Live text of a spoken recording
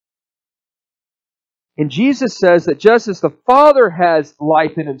And Jesus says that just as the Father has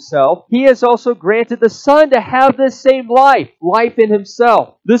life in Himself, He has also granted the Son to have this same life in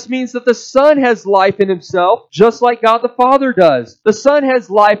Himself. This means that the Son has life in Himself, just like God the Father does. The Son has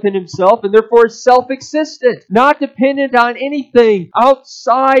life in Himself and therefore is self-existent, not dependent on anything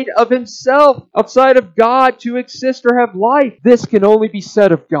outside of Himself, outside of God to exist or have life. This can only be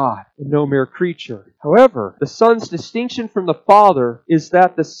said of God and no mere creature. However, the Son's distinction from the Father is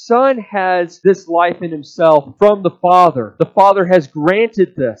that the Son has this life in Himself from the Father. The Father has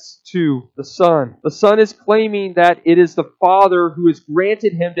granted this to the Son. The Son is claiming that it is the Father who has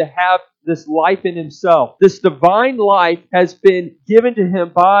granted Him to have this life in Himself. This divine life has been given to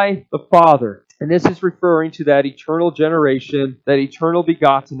Him by the Father. And this is referring to that eternal generation, that eternal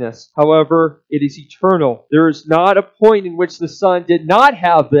begottenness. However, it is eternal. There is not a point in which the Son did not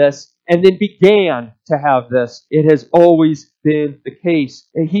have this and then began to have this. It has always been the case.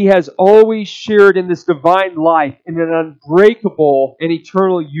 And He has always shared in this divine life in an unbreakable and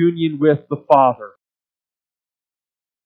eternal union with the Father.